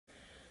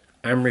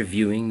I'm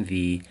reviewing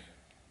the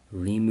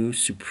Limu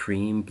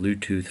Supreme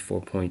Bluetooth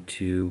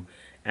 4.2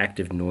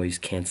 active noise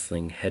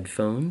canceling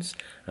headphones,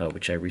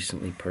 which I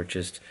recently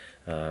purchased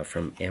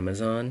from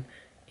Amazon.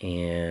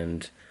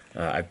 And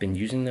I've been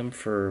using them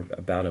for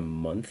about a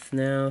month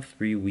now,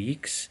 3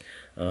 weeks.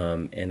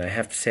 And I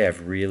have to say,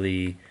 I've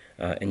really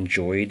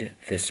enjoyed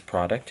this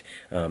product.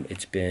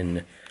 It's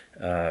been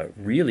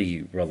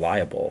really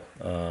reliable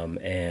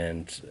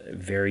and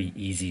very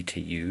easy to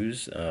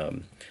use.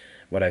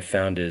 What I've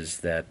found is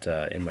that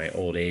in my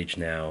old age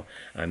now,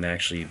 I'm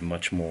actually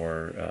much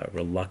more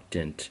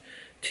reluctant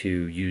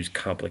to use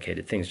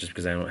complicated things just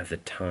because I don't have the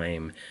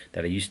time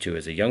that I used to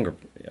as a younger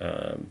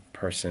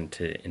person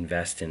to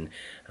invest in,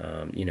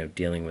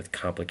 dealing with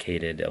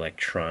complicated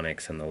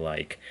electronics and the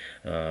like.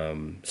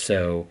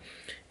 So,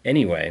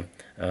 anyway,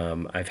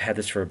 I've had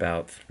this for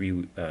about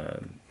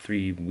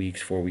 3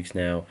 weeks, 4 weeks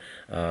now.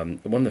 One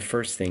of the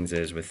first things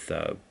is with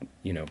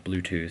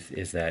Bluetooth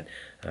is that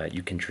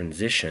you can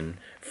transition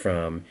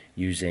from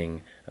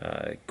using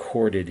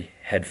corded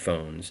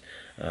headphones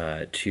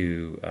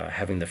to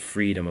having the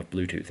freedom of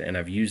Bluetooth. And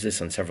I've used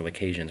this on several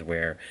occasions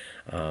where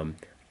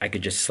I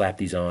could just slap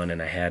these on,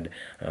 and I had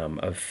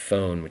a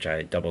phone which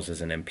I doubles as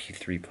an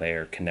MP3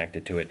 player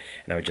connected to it,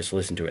 and I would just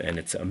listen to it, and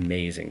it's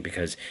amazing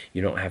because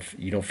you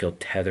don't feel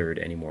tethered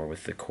anymore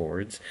with the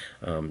cords.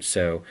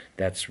 So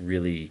that's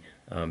really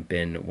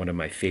been one of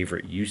my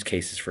favorite use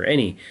cases for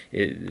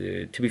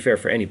to be fair,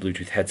 for any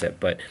Bluetooth headset.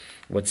 But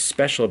what's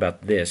special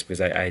about this, because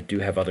I do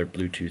have other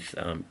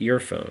Bluetooth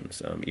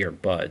earphones,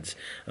 earbuds,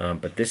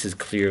 but this is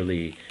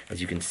clearly, as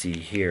you can see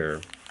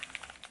here,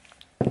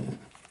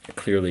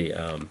 clearly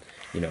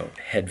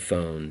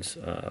headphones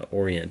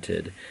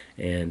oriented.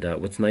 And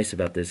what's nice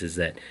about this is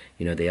that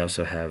they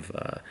also have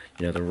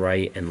the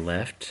right and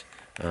left.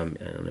 I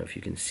don't know if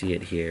you can see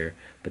it here,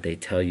 but they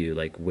tell you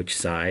like which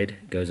side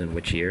goes in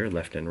which ear,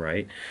 left and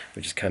right,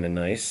 which is kind of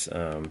nice.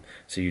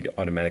 So you'd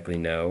automatically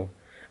know.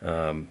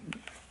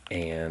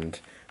 And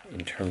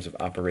in terms of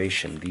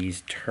operation,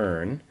 these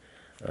turn,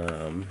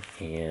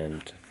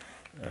 and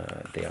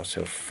they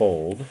also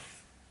fold,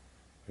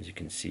 as you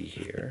can see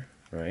here,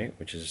 right?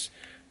 Which is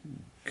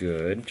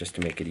good, just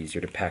to make it easier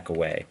to pack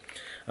away.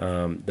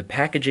 The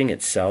packaging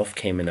itself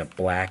came in a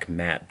black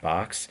matte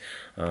box.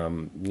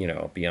 I'll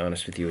be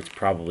honest with you, it's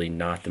probably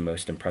not the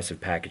most impressive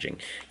packaging.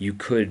 You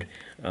could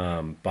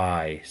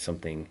buy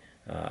something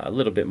a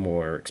little bit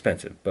more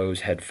expensive.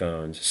 Bose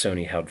headphones,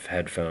 Sony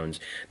headphones,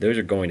 those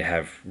are going to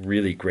have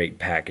really great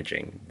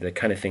packaging. The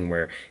kind of thing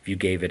where if you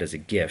gave it as a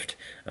gift,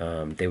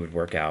 they would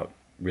work out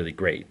really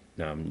great,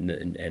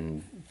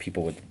 and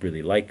people would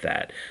really like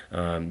that.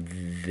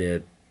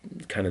 The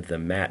kind of the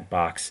matte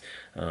box,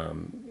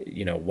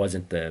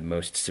 wasn't the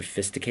most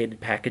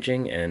sophisticated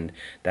packaging, and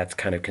that's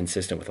kind of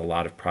consistent with a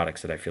lot of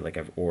products that I feel like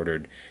I've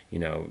ordered,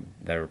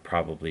 that are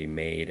probably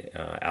made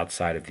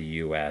outside of the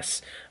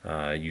U.S.,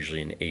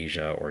 usually in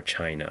Asia or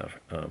China,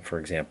 for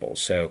example.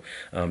 So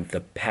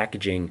the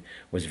packaging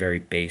was very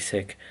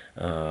basic.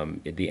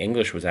 The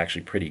English was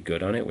actually pretty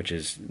good on it, which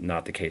is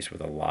not the case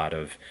with a lot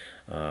of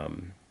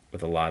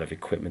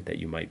equipment that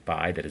you might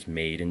buy that is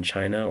made in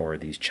China or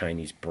these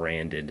Chinese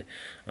branded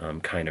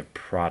kind of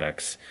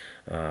products.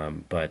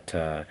 But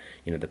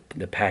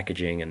the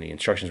packaging and the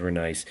instructions were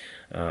nice,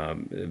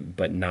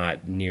 but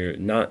not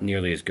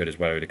nearly as good as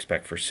what I would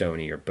expect for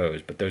Sony or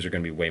Bose. But those are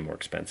going to be way more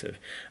expensive.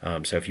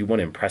 So if you want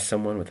to impress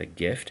someone with a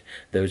gift,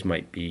 those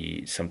might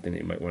be something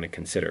that you might want to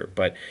consider.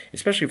 But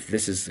especially if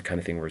this is the kind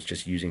of thing where it's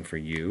just using for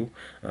you,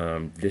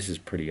 this is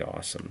pretty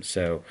awesome.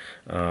 So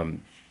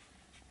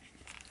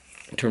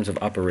in terms of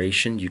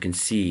operation, you can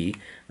see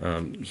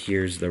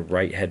here's the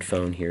right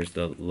headphone, here's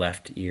the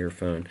left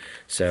earphone.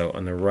 So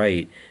on the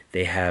right,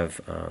 they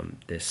have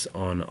this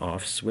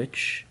on-off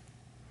switch.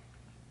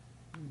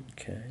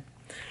 Okay,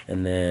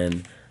 and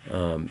then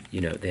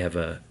they have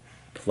a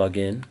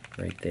plug-in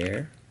right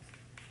there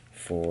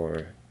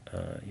for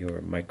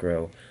your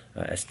micro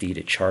SD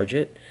to charge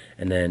it,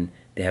 and then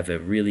they have a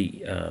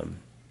really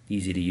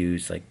easy to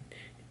use like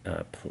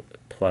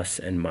plus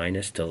and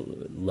minus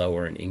to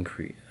lower and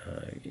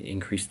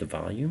increase the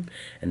volume,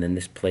 and then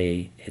this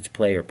hits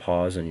play or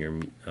pause on your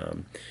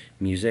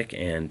music,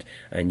 and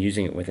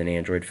using it with an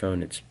Android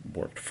phone, it's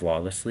worked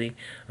flawlessly.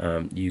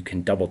 You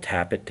can double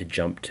tap it to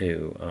jump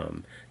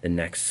to the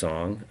next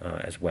song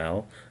as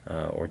well,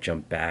 or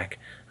jump back.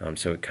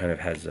 So it kind of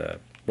has a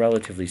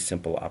relatively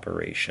simple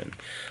operation.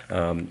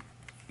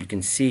 You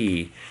can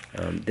see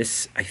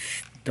this.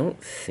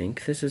 Don't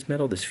think this is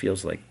metal. This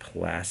feels like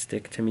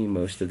plastic to me.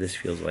 Most of this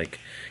feels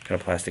like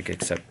kind of plastic,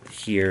 except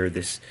here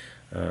this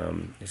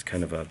is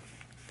kind of I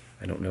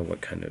don't know what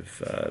kind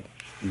of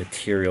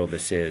material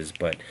this is,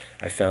 but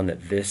I found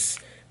that this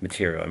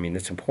material, I mean,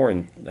 it's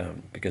important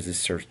because this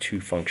serves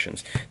two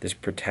functions. This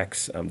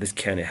protects, this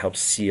kind of helps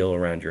seal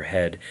around your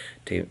head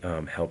to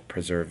help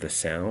preserve the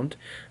sound,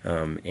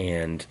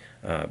 and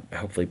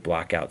hopefully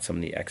block out some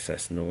of the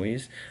excess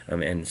noise.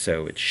 And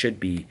so it should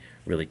be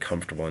really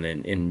comfortable.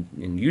 And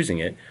in using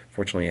it,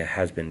 fortunately, it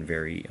has been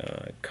very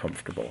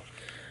comfortable.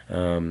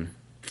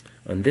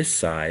 on this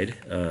side,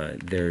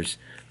 there's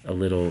a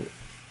little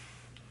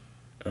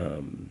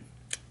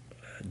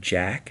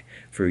jack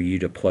for you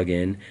to plug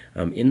in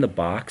the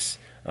box.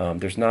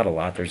 There's not a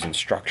lot. There's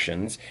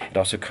instructions. It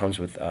also comes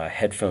with a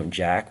headphone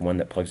jack, one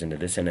that plugs into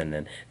this end, and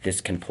then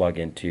this can plug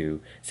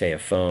into, say, a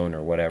phone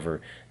or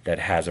whatever that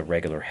has a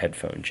regular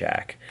headphone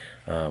jack,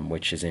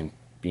 which is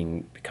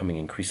becoming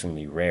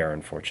increasingly rare,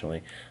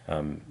 unfortunately,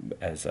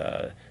 as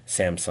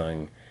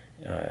Samsung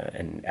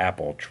and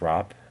Apple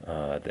drop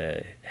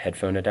the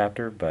headphone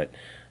adapter. But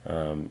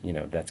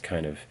that's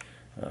kind of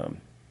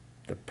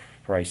the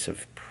price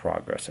of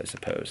progress, I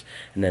suppose.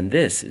 And then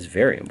this is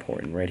very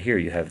important. Right here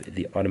you have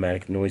the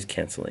automatic noise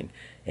canceling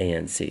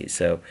ANC.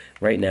 So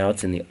right now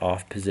it's in the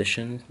off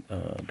position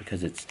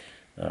because it's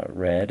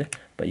red,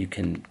 but you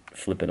can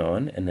flip it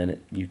on, and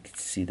then you can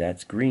see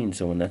that's green.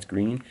 So when that's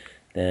green,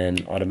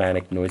 then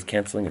automatic noise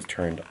canceling is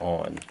turned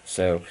on.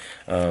 So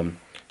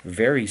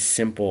very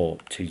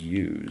simple to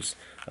use,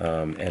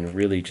 and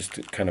really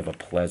just kind of a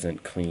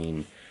pleasant,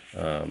 clean,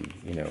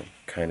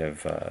 kind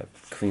of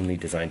cleanly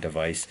designed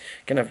device.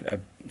 Again,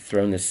 I've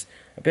thrown this.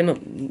 I've been,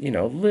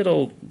 a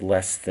little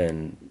less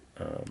than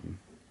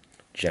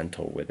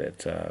gentle with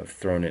it. I've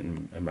thrown it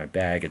in my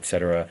bag,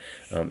 etc.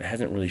 It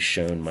hasn't really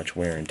shown much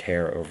wear and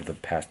tear over the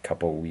past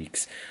couple of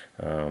weeks,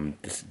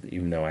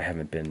 even though I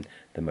haven't been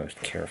the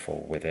most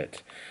careful with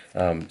it.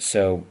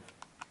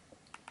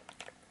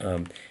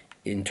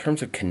 In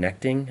terms of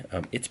connecting,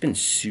 it's been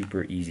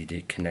super easy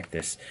to connect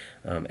this,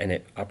 and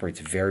it operates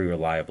very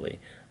reliably.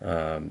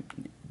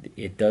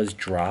 It does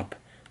drop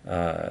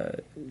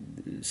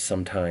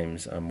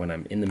sometimes when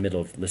I'm in the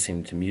middle of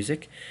listening to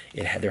music.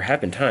 There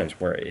have been times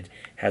where it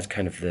has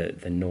kind of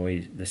the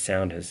noise,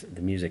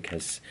 the music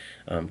has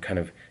kind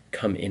of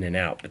come in and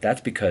out. But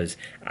that's because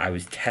I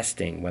was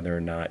testing whether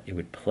or not it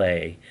would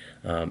play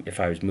if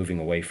I was moving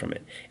away from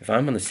it. If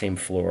I'm on the same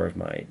floor of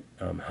my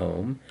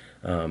home,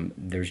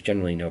 there's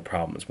generally no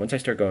problems. Once I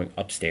start going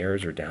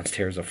upstairs or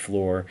downstairs a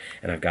floor,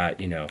 and I've got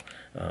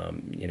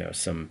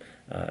some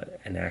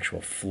an actual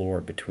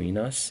floor between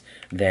us,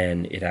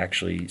 then it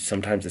actually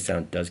sometimes the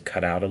sound does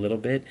cut out a little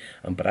bit.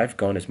 But I've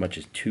gone as much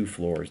as 2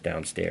 floors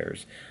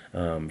downstairs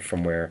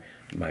from where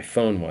my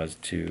phone was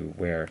to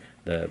where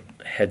the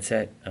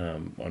headset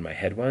on my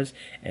head was,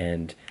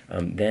 and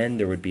then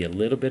there would be a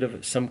little bit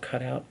of some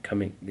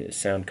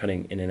sound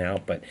cutting in and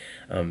out, but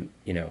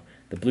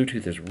the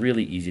Bluetooth is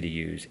really easy to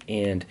use,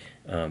 and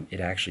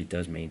it actually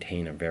does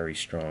maintain a very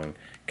strong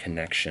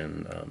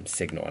connection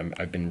signal.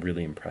 I've been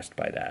really impressed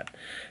by that.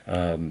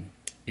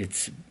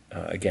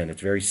 Again,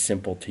 it's very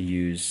simple to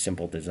use,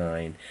 simple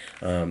design.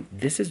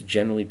 This is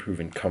generally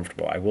proven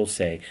comfortable. I will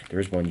say there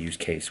is one use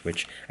case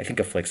which I think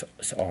afflicts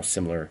all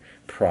similar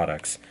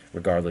products,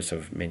 regardless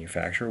of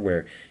manufacturer,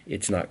 where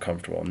it's not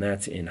comfortable, and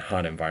that's in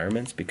hot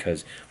environments.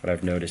 Because what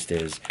I've noticed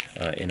is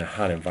in a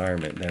hot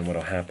environment, then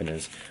what'll happen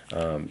is,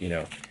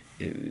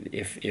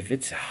 if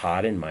it's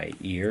hot in my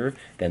ear,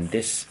 then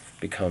this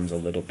becomes a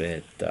little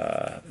bit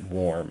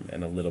warm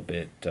and a little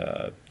bit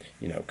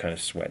kind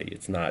of sweaty.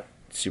 It's not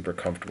super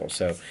comfortable.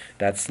 So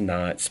that's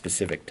not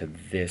specific to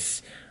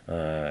this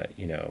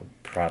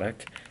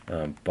product,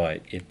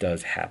 but it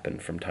does happen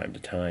from time to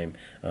time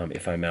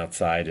if I'm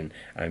outside, and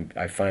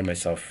I find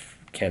myself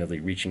candidly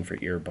reaching for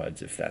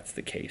earbuds if that's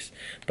the case.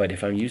 But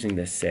if I'm using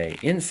this, say,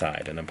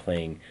 inside, and I'm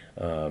playing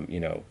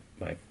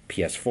my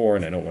PS4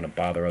 and I don't want to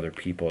bother other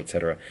people,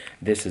 etc.,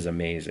 this is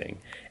amazing.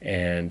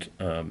 And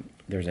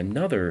there's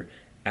another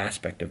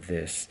aspect of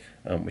this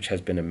which has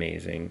been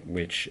amazing,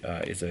 which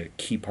is a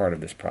key part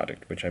of this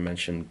product, which I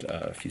mentioned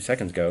a few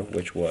seconds ago,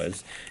 which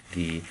was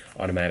the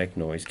automatic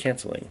noise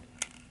canceling.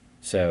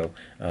 So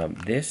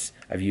this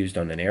I've used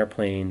on an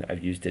airplane,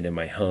 I've used it in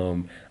my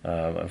home.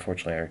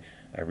 Unfortunately,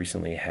 I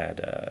recently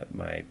had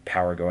my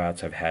power go out,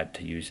 so I've had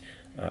to use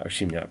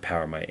not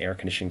power, my air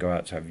conditioning go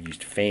out, so I've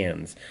used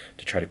fans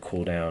to try to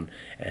cool down,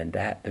 and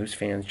those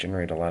fans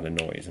generate a lot of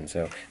noise. And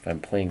so if I'm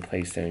playing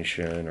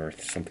PlayStation or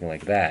something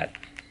like that,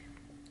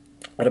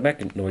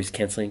 automatic noise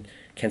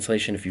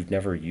cancellation, if you've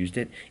never used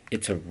it,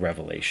 it's a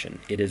revelation.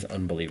 It is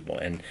unbelievable,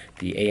 and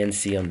the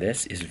ANC on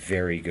this is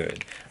very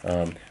good.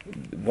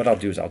 What I'll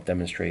do is I'll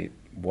demonstrate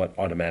what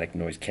automatic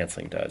noise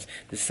canceling does.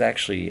 This is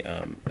actually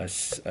a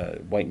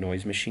white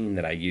noise machine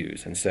that I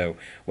use, and so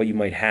what you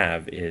might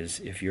have is,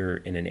 if you're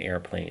in an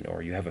airplane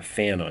or you have a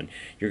fan on,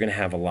 you're going to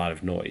have a lot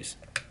of noise.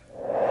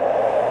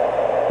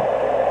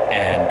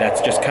 And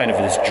that's just kind of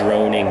this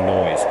droning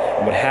noise.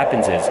 And what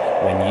happens is,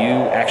 when you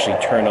actually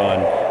turn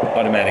on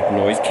automatic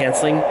noise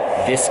canceling,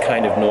 this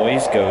kind of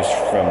noise goes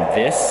from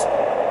this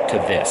to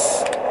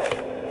this.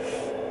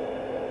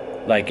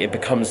 Like, it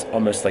becomes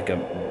almost like a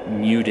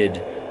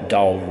muted,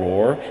 dull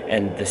roar,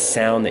 and the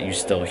sound that you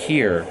still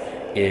hear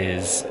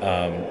is,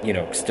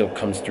 still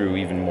comes through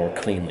even more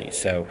cleanly.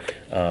 So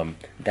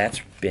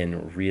that's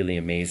been really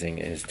amazing,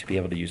 is to be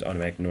able to use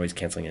automatic noise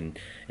canceling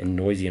in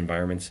noisy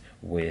environments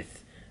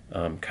with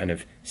kind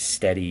of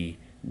steady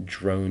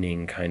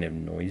droning kind of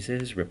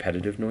noises,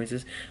 repetitive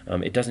noises.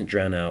 It doesn't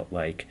drown out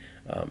like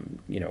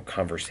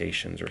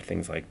conversations or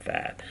things like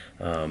that,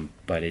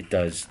 but it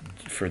does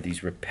for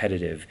these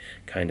repetitive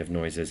kind of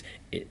noises.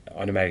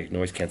 Automatic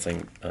noise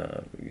canceling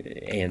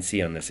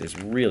ANC on this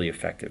is really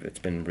effective. It's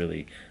been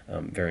really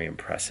very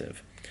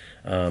impressive.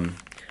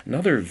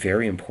 Another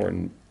very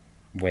important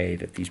way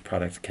that these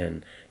products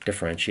can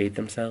differentiate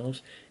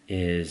themselves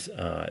is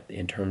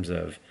in terms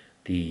of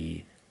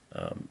the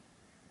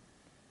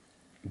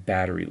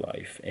battery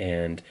life.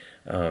 And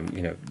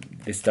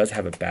this does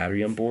have a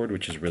battery on board,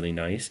 which is really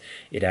nice.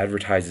 It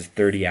advertises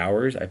 30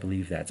 hours. I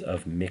believe that's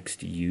of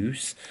mixed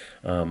use.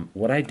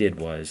 What I did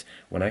was,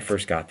 when I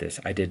first got this,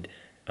 I did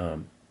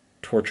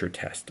torture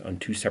test on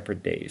 2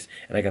 separate days,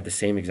 and I got the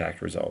same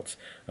exact results.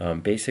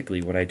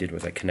 Basically, what I did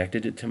was I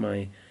connected it to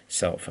my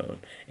cell phone,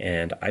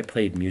 and I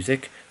played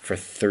music for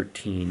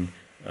 13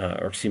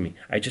 or excuse me,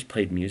 I just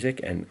played music,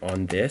 and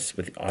on this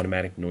with the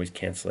automatic noise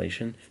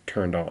cancellation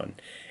turned on,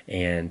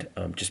 and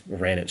just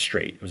ran it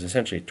straight. It was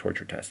essentially a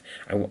torture test.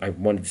 I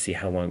wanted to see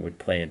how long it would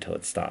play until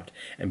it stopped,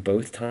 and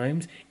both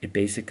times it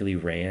basically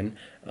ran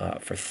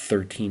for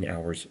 13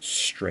 hours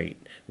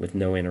straight with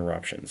no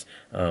interruptions,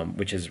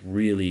 which is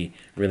really,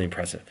 really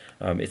impressive.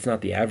 It's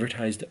not the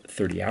advertised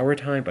 30-hour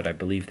time, but I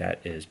believe that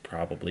is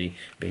probably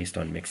based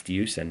on mixed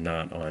use and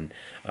not on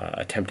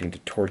attempting to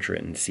torture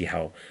it and see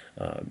how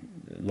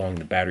long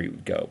the battery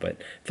would go.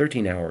 But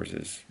 13 hours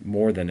is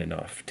more than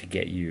enough to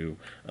get you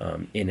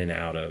in and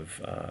out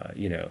of,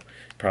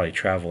 probably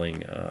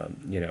traveling,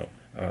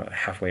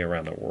 halfway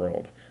around the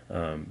world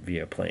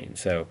via plane.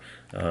 So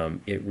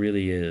it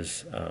really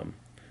is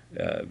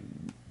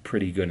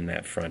pretty good in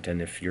that front.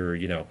 And if you're,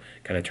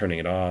 kind of turning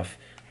it off,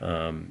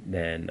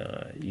 then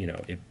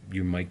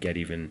you might get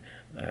even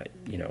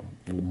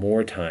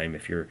more time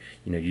if you're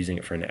using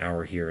it for an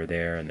hour here or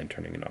there and then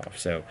turning it off.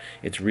 So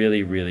it's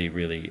really, really,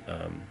 really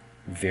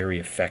very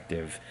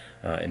effective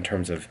in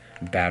terms of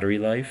battery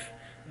life.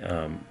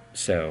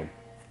 So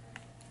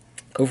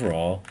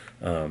overall,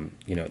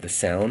 the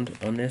sound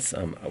on this,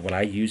 what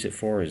I use it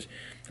for is,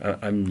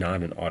 I'm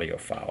not an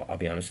audiophile, I'll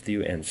be honest with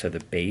you, and so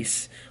the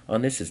bass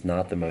on this is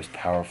not the most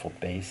powerful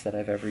bass that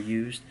I've ever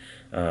used.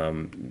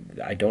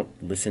 I don't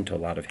listen to a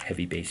lot of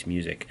heavy bass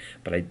music,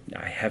 but I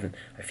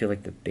feel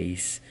like the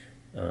bass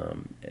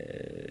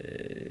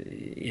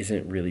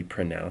isn't really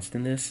pronounced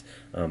in this,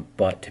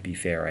 but to be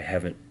fair, I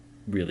haven't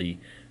really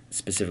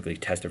specifically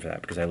tested for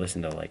that because I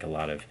listen to like a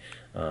lot of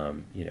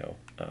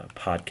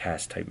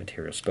podcast type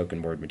material,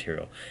 spoken word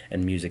material,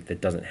 and music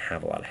that doesn't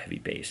have a lot of heavy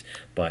bass.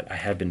 But I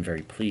have been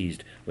very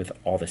pleased with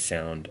all the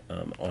sound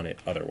on it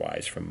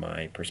otherwise from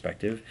my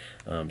perspective.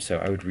 So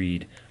I would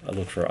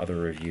look for other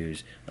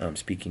reviews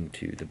speaking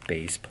to the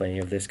bass playing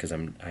of this because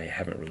I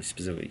haven't really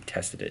specifically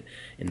tested it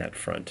in that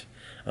front.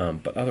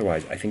 But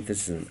otherwise, I think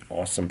this is an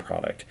awesome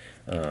product,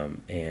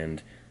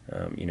 and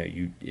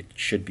it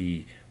should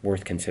be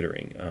worth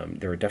considering.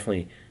 There are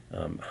definitely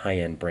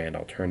high-end brand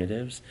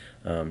alternatives,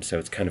 so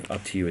it's kind of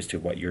up to you as to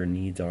what your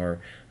needs are.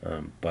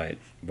 But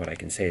what I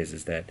can say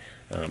is that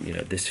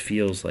this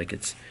feels like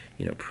it's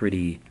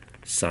pretty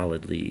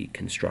solidly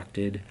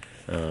constructed.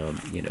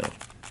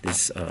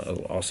 This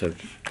also,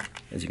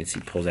 as you can see,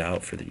 pulls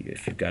out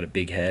if you've got a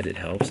big head, it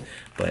helps.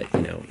 But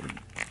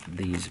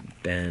these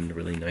bend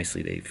really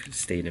nicely. They've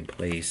stayed in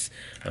place.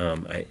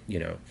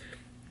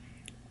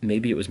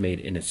 Maybe it was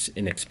made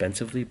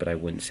inexpensively, but I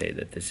wouldn't say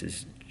that this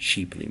is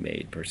cheaply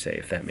made per se,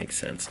 if that makes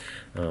sense.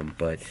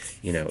 But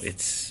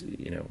it's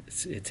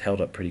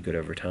held up pretty good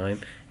over time,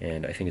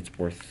 and I think it's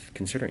worth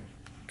considering.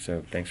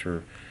 So thanks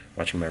for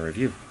watching my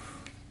review.